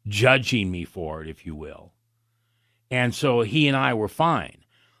judging me for it, if you will. And so he and I were fine.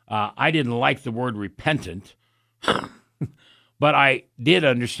 I didn't like the word repentant, but I did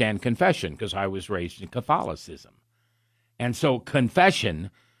understand confession because I was raised in Catholicism. And so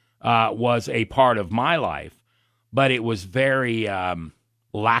confession was a part of my life, but it was very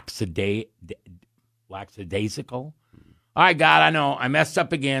lackadaisical. All right, God, I know. I messed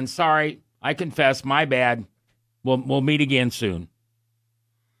up again. Sorry. I confess. My bad. We'll meet again soon.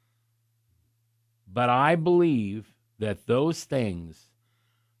 But I believe that those things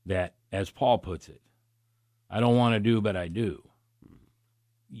that, as Paul puts it, I don't want to do, but I do.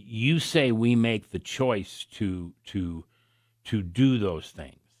 You say we make the choice to do those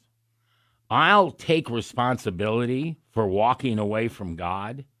things. I'll take responsibility for walking away from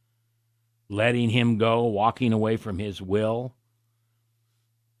God, letting him go, walking away from his will.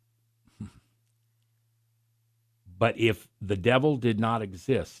 But if the devil did not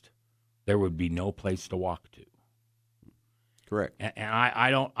exist, there would be no place to walk to. Correct.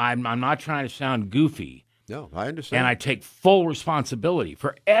 And I'm not trying to sound goofy. No, I understand. And I take full responsibility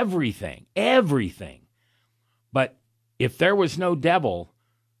for everything. But if there was no devil,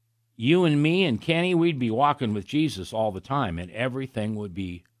 you and me and Kenny, we'd be walking with Jesus all the time, and everything would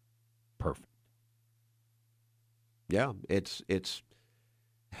be perfect. Yeah, it's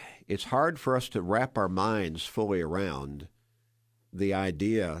hard for us to wrap our minds fully around the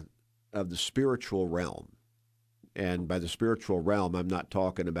idea of the spiritual realm. And by the spiritual realm, I'm not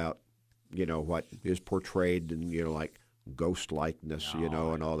talking about, what is portrayed in, like ghost likeness, and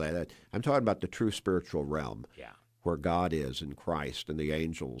all that. I'm talking about the true spiritual realm, where God is in Christ and the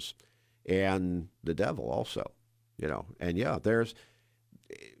angels and the devil also, And there's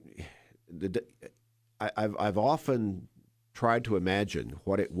I've often tried to imagine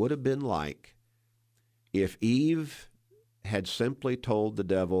what it would have been like if Eve had simply told the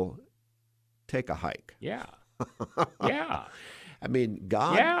devil, take a hike. Yeah. Yeah. I mean,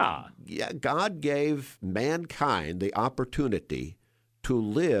 God gave mankind the opportunity to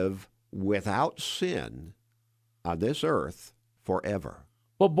live without sin on this earth forever.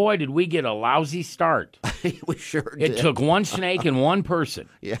 Well, boy, did we get a lousy start. We sure did. It took one snake and one person.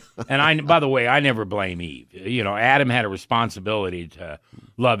 Yeah. And by the way, I never blame Eve. Adam had a responsibility to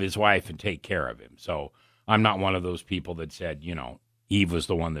love his wife and take care of him. So I'm not one of those people that said, Eve was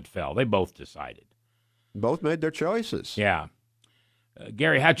the one that fell. They both decided. Both made their choices. Yeah.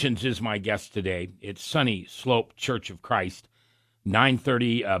 Gary Hutchins is my guest today. It's Sunny Slope Church of Christ,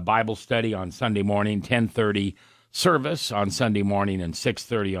 9:30 Bible study on Sunday morning, 10:30 service on Sunday morning, and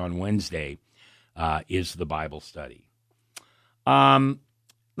 6:30 on Wednesday is the Bible study. Let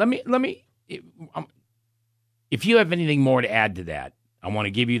me. If you have anything more to add to that, I want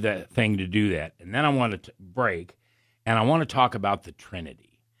to give you the thing to do that, and then I want to break, and I want to talk about the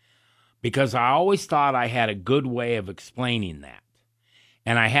Trinity. Because I always thought I had a good way of explaining that.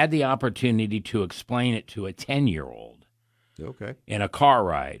 And I had the opportunity to explain it to a 10-year-old in a car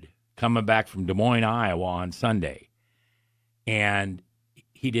ride coming back from Des Moines, Iowa on Sunday. And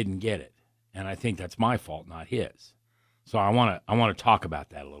he didn't get it. And I think that's my fault, not his. So I want to talk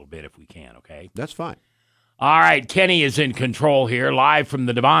about that a little bit if we can, okay? That's fine. All right, Kenny is in control here, live from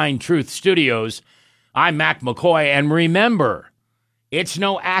the Divine Truth Studios. I'm Mac McCoy, and remember, it's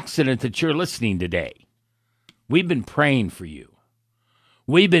no accident that you're listening today. We've been praying for you.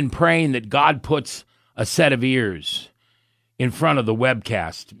 We've been praying that God puts a set of ears in front of the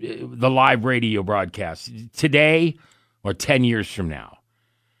webcast, the live radio broadcast, today or 10 years from now.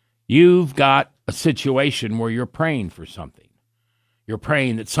 You've got a situation where you're praying for something. You're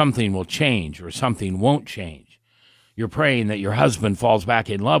praying that something will change or something won't change. You're praying that your husband falls back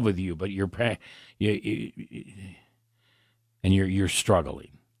in love with you, but you're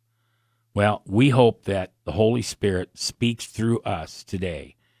struggling. Well, we hope that the Holy Spirit speaks through us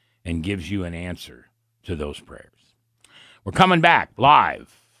today and gives you an answer to those prayers. We're coming back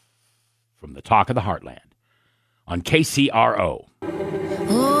live from the Talk of the Heartland on KCRO.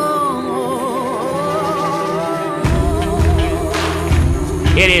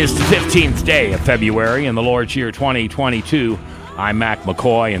 It is the 15th day of February in the Lord's year 2022. I'm Mac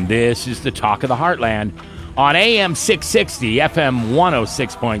McCoy, and this is the Talk of the Heartland on AM 660, FM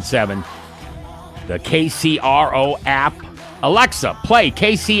 106.7, the KCRO app. Alexa, play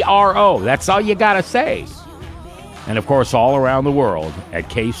KCRO. That's all you got to say. And, of course, all around the world at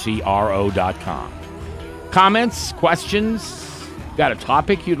KCRO.com. Comments, questions, got a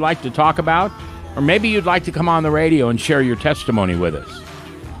topic you'd like to talk about? Or maybe you'd like to come on the radio and share your testimony with us.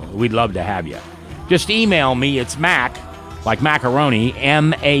 We'd love to have you. Just email me. It's Mac, like macaroni,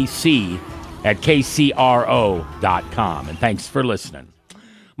 M-A-C, at KCRO.com. And thanks for listening.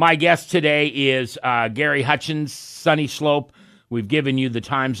 My guest today is Gary Hutchins, Sunny Slope. We've given you the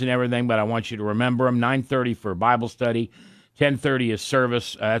times and everything, but I want you to remember them. 9:30 for Bible study. 10:30 is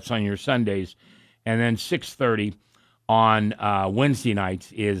service. That's on your Sundays. And then 6:30 on Wednesday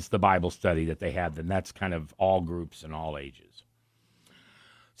nights is the Bible study that they have. And that's kind of all groups and all ages.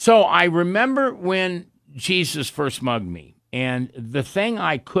 So I remember when Jesus first mugged me, and the thing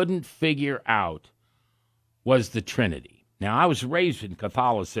I couldn't figure out was the Trinity. Now, I was raised in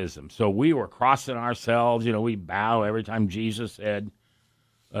Catholicism, so we were crossing ourselves. You know, we bow every time Jesus said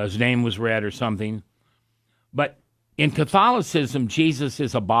his name was read or something. But in Catholicism, Jesus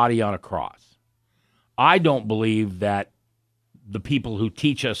is a body on a cross. I don't believe that the people who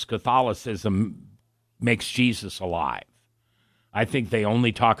teach us Catholicism makes Jesus alive. I think they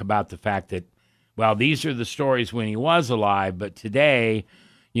only talk about the fact that, well, these are the stories when he was alive, but today,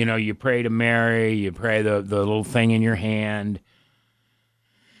 you know, you pray to Mary, you pray the little thing in your hand.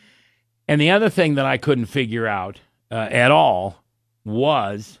 And the other thing that I couldn't figure out at all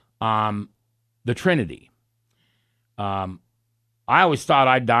was the Trinity. I always thought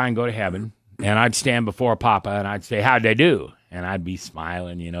I'd die and go to heaven, and I'd stand before Papa, and I'd say, how'd I do? And I'd be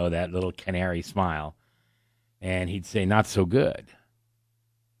smiling, you know, that little canary smile. And he'd say, not so good.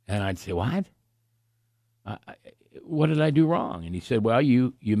 And I'd say, what? What did I do wrong? And he said, well,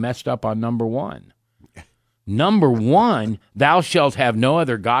 you messed up on number one. Number one, thou shalt have no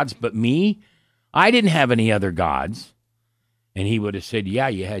other gods but me. I didn't have any other gods. And he would have said, yeah,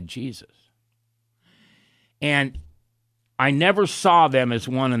 you had Jesus. And I never saw them as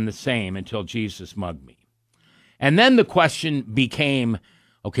one and the same until Jesus mugged me. And then the question became,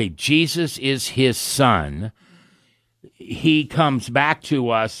 okay, Jesus is his son. He comes back to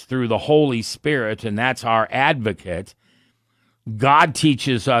us through the Holy Spirit, and that's our advocate. God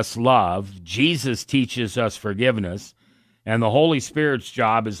teaches us love. Jesus teaches us forgiveness. And the Holy Spirit's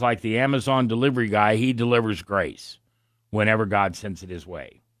job is like the Amazon delivery guy. He delivers grace whenever God sends it his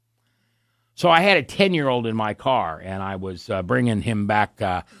way. So I had a 10-year-old in my car, and I was bringing him back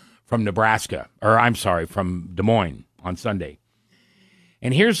from from Des Moines on Sunday.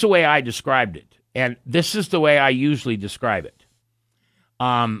 And here's the way I described it. And this is the way I usually describe it.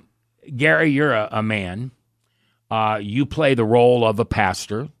 Gary, you're a man. You play the role of a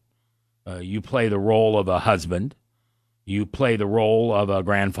pastor. You play the role of a husband. You play the role of a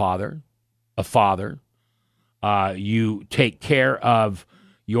grandfather, a father. You take care of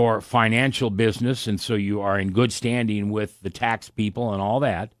your financial business, and so you are in good standing with the tax people and all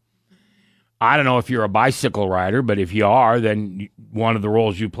that. I don't know if you're a bicycle rider, but if you are, then one of the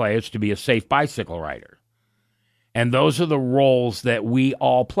roles you play is to be a safe bicycle rider. And those are the roles that we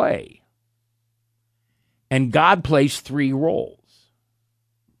all play. And God plays three roles.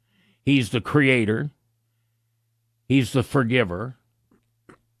 He's the creator, he's the forgiver,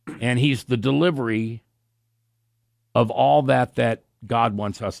 and he's the delivery of all that God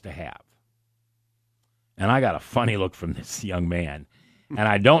wants us to have. And I got a funny look from this young man. And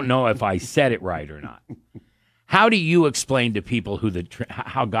I don't know if I said it right or not. How do you explain to people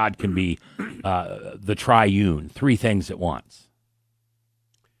how God can be the triune, three things at once?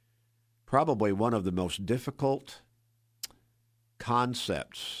 Probably one of the most difficult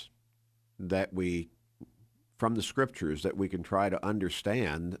concepts from the scriptures that we can try to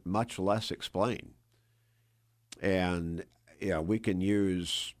understand, much less explain. And we can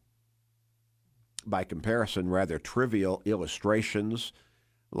use, by comparison, rather trivial illustrations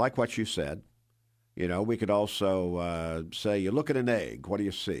like what you said. We could also say, you look at an egg, what do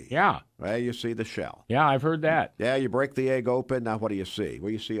you see? Yeah. Well, you see the shell. Yeah, I've heard that. Yeah, you break the egg open, now what do you see? Well,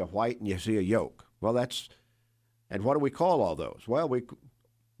 you see a white and you see a yolk. Well, and what do we call all those? Well, we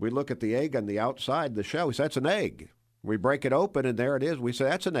look at the egg on the outside, the shell, we say, that's an egg. We break it open and there it is, we say,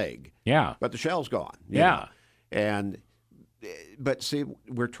 that's an egg. Yeah. But the shell's gone. Yeah. And but see,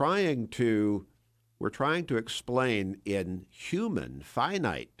 we're trying to explain in human,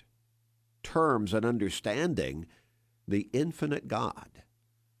 finite terms and understanding the infinite God.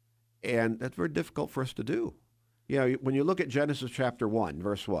 And that's very difficult for us to do. You know, when you look at Genesis chapter 1,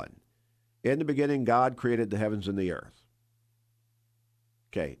 verse 1, in the beginning, God created the heavens and the earth.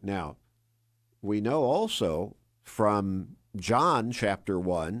 Okay, now, we know also from John chapter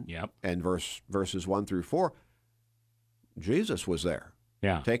 1 and verses 1 through 4, Jesus was there,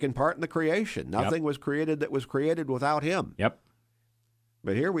 taking part in the creation. Nothing was created that was created without him.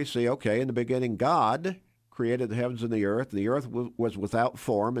 But here we see, okay, in the beginning, God created the heavens and the earth. The earth was without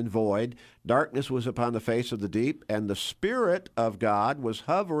form and void. Darkness was upon the face of the deep, and the Spirit of God was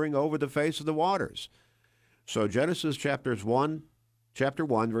hovering over the face of the waters. So Genesis chapter 1,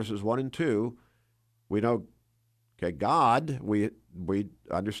 verses 1 and 2, we know, okay, God, we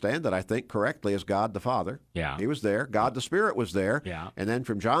understand that, I think correctly, as God the Father. He was there. God the Spirit was there. And then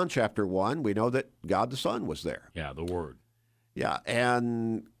from John chapter 1, we know that God the Son was there. The Word.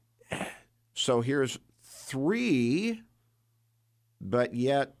 And so here's 3, but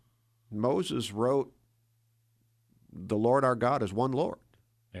yet Moses wrote, the Lord our God is one Lord.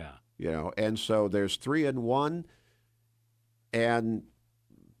 You know, and so there's 3 in 1 and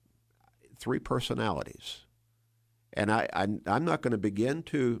 3 personalities. And I'm not going to begin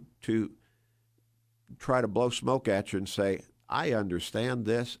to try to blow smoke at you and say, I understand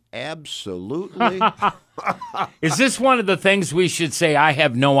this absolutely. Is this one of the things we should say, I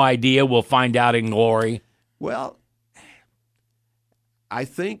have no idea, we'll find out in glory? Well, I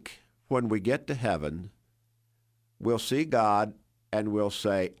think when we get to heaven, we'll see God and we'll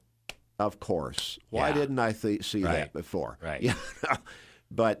say, of course. Why didn't I see that before?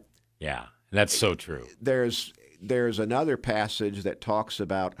 But that's so true. There's another passage that talks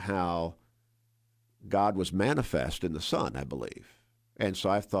about how God was manifest in the Son, I believe. And so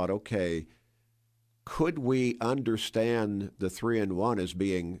I've thought, okay, could we understand the 3 in 1 as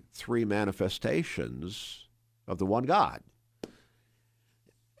being 3 manifestations of the one God?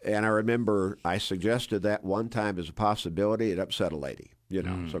 And I remember I suggested that one time as a possibility. It upset a lady, you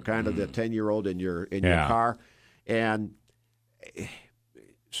know. So kind of the 10-year-old in your car. And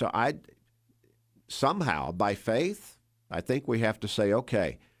so somehow, by faith, I think we have to say,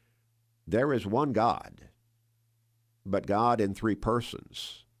 okay, there is one God, but God in 3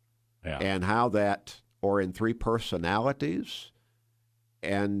 persons. And how that, or in 3 personalities,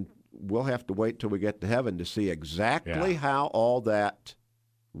 and we'll have to wait till we get to heaven to see exactly how all that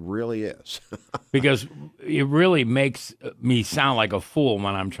really is. Because it really makes me sound like a fool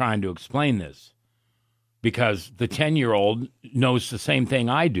when I'm trying to explain this. Because the 10-year-old knows the same thing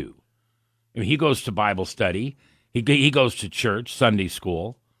I do. I mean, he goes to Bible study. He goes to church, Sunday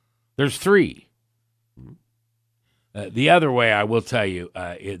school. There's 3. The other way I will tell you,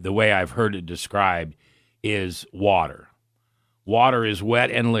 the way I've heard it described is water. Water is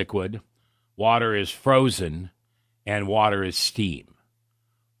wet and liquid. Water is frozen, and water is steam.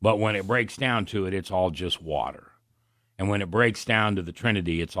 But when it breaks down to it, it's all just water. And when it breaks down to the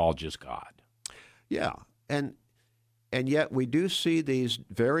Trinity, it's all just God. And yet we do see these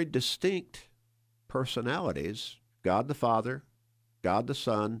very distinct personalities, God the Father, God the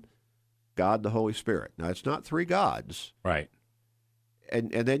Son, God the Holy Spirit. Now, it's not 3 gods. Right.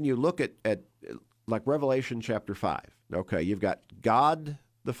 And then you look at like Revelation chapter 5. Okay, you've got God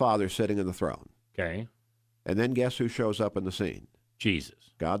the Father sitting in the throne. Okay. And then guess who shows up in the scene? Jesus.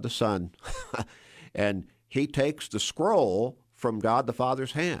 God the Son. And he takes the scroll from God the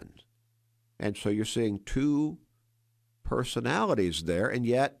Father's hand. And so you're seeing 2 personalities there, and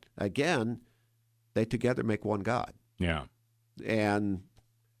yet, again, they together make one God. And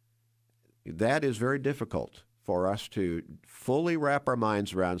that is very difficult for us to fully wrap our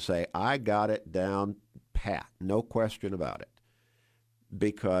minds around and say, I got it down pat, no question about it.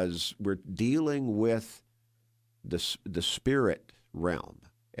 Because we're dealing with the spirit realm.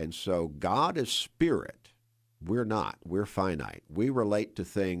 And so God is spirit. We're not. We're finite. We relate to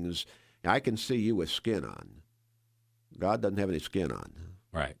things. I can see you with skin on. God doesn't have any skin on.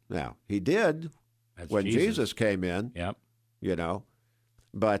 Right. Now, he did when Jesus came in. You know.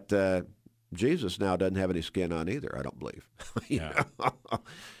 But Jesus now doesn't have any skin on either, I don't believe.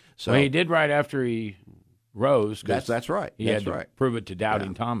 So, well, he did right after he rose. That's right. He had to prove it to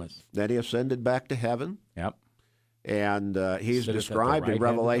doubting Thomas. Then he ascended back to heaven. And he's described in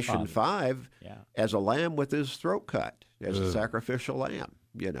Revelation 5 as a lamb with his throat cut, as a sacrificial lamb,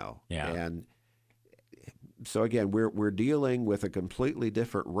 you know. And so, again, we're dealing with a completely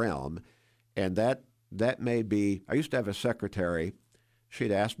different realm, and that may be – I used to have a secretary.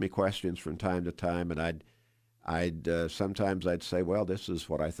 She'd ask me questions from time to time, and Sometimes I'd say, well, this is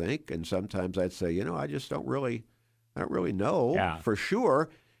what I think, and sometimes I'd say, I just don't really know for sure.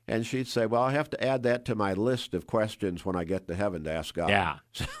 And she'd say, well, I have to add that to my list of questions when I get to heaven to ask God. Yeah.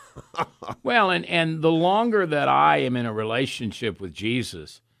 Well, and the longer that I am in a relationship with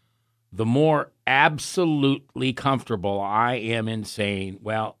Jesus, the more absolutely comfortable I am in saying,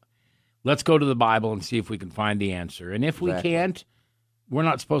 well, let's go to the Bible and see if we can find the answer. And if we can't, we're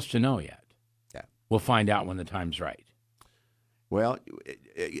not supposed to know yet. Yeah. We'll find out when the time's right. Well,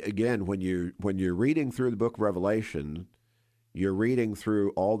 again, when you're reading through the book of Revelation, you're reading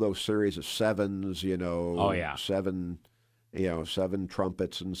through all those series of sevens, Oh, yeah. seven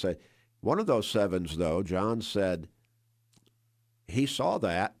trumpets, and say, one of those sevens, though, John said he saw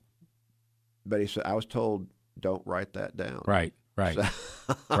that, but he said, I was told, don't write that down. Right. So,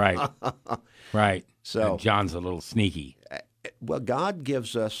 Right. So John's a little sneaky. Well, God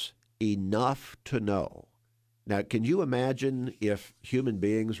gives us enough to know. Now, can you imagine if human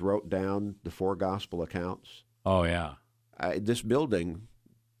beings wrote down the 4 gospel accounts? Oh, yeah. This building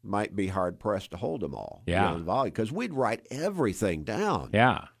might be hard-pressed to hold them all. Yeah. In volume, because we'd write everything down.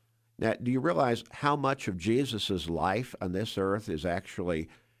 Yeah. Now, do you realize how much of Jesus' life on this earth is actually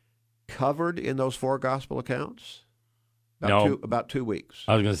covered in those 4 gospel accounts? About 2 weeks.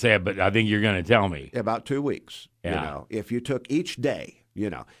 I was going to say it, but I think you're going to tell me. About 2 weeks. Yeah. If you took each day,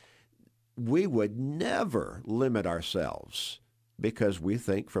 we would never limit ourselves because we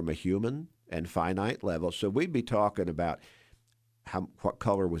think from a human and finite level. So we'd be talking about what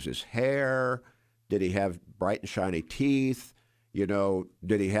color was his hair? Did he have bright and shiny teeth? Did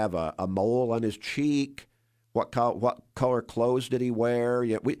he have a mole on his cheek? What color clothes did he wear?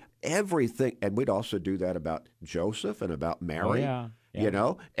 Everything, and we'd also do that about Joseph and about Mary. Oh,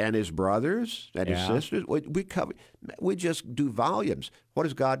 yeah. And his brothers and his sisters. We just do volumes. What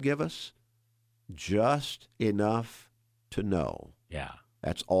does God give us? Just enough to know. Yeah.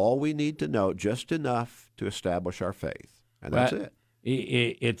 That's all we need to know, just enough to establish our faith. And that's it.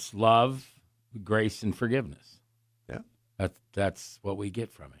 It's love, grace, and forgiveness. Yeah. That's what we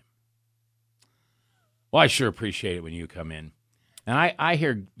get from him. Well, I sure appreciate it when you come in. And I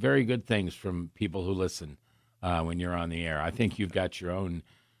hear very good things from people who listen when you're on the air. I think you've got your own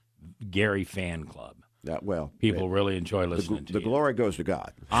Gary fan club. People really enjoy listening to you. The glory goes to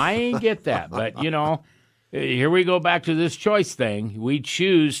God. I get that. But, here we go back to this choice thing. We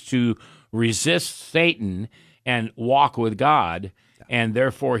choose to resist Satan and walk with God, and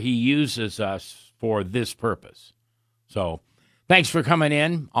therefore he uses us for this purpose. So thanks for coming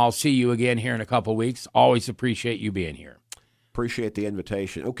in. I'll see you again here in a couple weeks. Always appreciate you being here. Appreciate the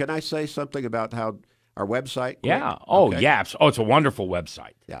invitation. Oh, can I say something about how our website? Yeah. Oh, okay. Yeah. Oh, it's a wonderful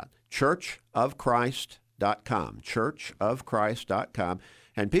website. Yeah. churchofchrist.com. churchofchrist.com.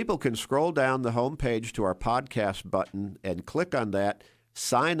 And people can scroll down the homepage to our podcast button and click on that,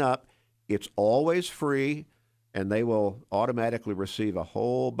 sign up. It's always free, and they will automatically receive a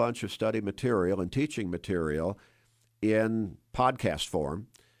whole bunch of study material and teaching material in podcast form.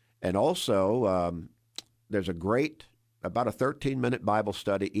 And also, there's a great, about a 13-minute Bible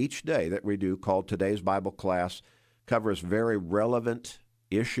study each day that we do called Today's Bible Class. Covers very relevant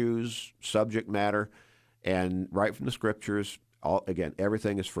issues, subject matter, and right from the Scriptures. Again,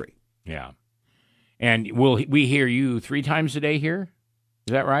 everything is free. Yeah. And we hear you 3 times a day here?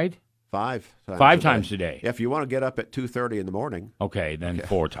 Is that right? 5 times. 5 times a day. If you want to get up at 2:30 in the morning. Okay, then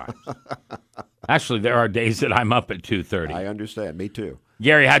 4 times. Actually, there are days that I'm up at 2:30. I understand. Me too.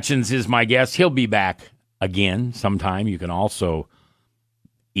 Gary Hutchins is my guest. He'll be back again sometime. You can also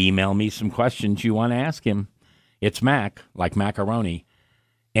email me some questions you want to ask him. It's Mac, like macaroni,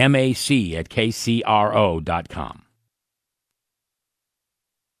 MAC@KCRO.com.